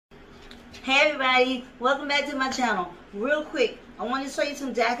Hey everybody, welcome back to my channel. Real quick, I want to show you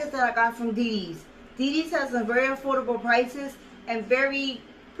some jackets that I got from DD's. DD's has some very affordable prices and very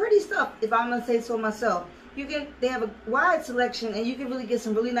pretty stuff, if I'm gonna say so myself. They have a wide selection and you can really get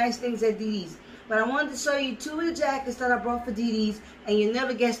some really nice things at DD's. But I wanted to show you two of the jackets that I brought for DD's and you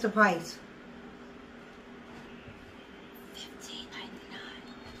never guess the price. $15.99.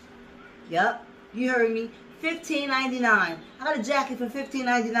 Yep, you heard me. $15.99. I got a jacket for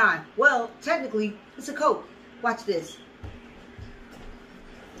 $15.99. Well, technically, it's a coat. Watch this.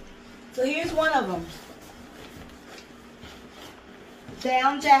 So here's one of them.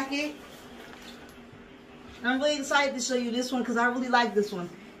 Down jacket. I'm really excited to show you this one because I really like this one.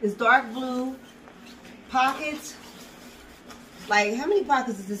 It's dark blue. Pockets. Like, how many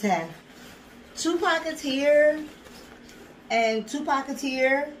pockets does this have? 2 pockets here. And 2 pockets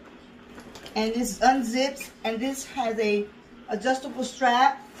here. And this unzips, and this has a adjustable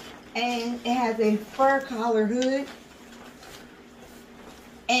strap, and it has a fur collar hood.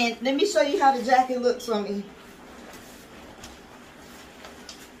 And let me show you how the jacket looks on me.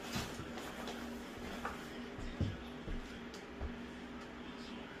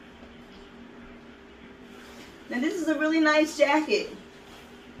 Now this is a really nice jacket,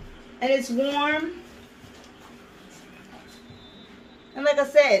 and it's warm. And like I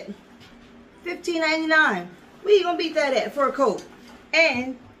said, $15.99. Where you gonna beat that at for a coat?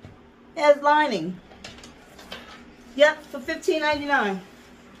 And it has lining. Yep, for $15.99.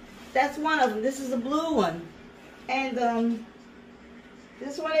 That's one of them. This is a blue one. And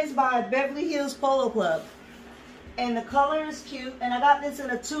this one is by Beverly Hills Polo Club. And the color is cute. And I got this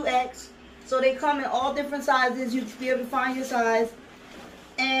in a 2X. So they come in all different sizes. You can be able to find your size.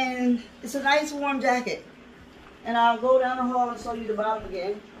 And it's a nice warm jacket. And I'll go down the hall and show you the bottom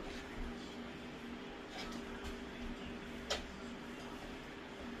again.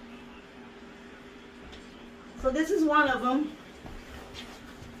 So this is one of them.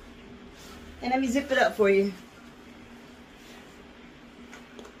 And let me zip it up for you.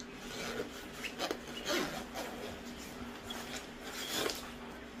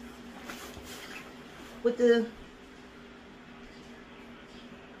 With the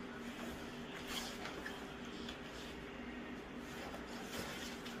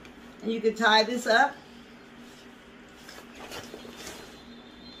and you can tie this up.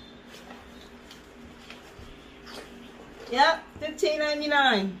 Yep,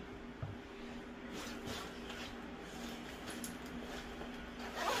 $15.99.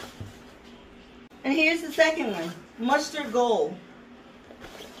 And here's the second one, mustard gold.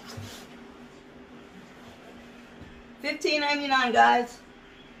 $15.99, guys.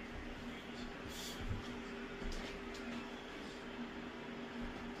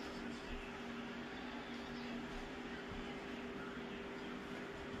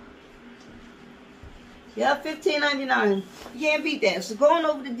 Yep, $15.99. You can't beat that. So go on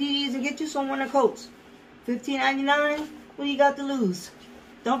over to DD's and get you some winter coats. $15.99. What do you got to lose?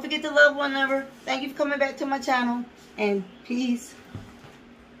 Don't forget to love one another. Thank you for coming back to my channel. And peace.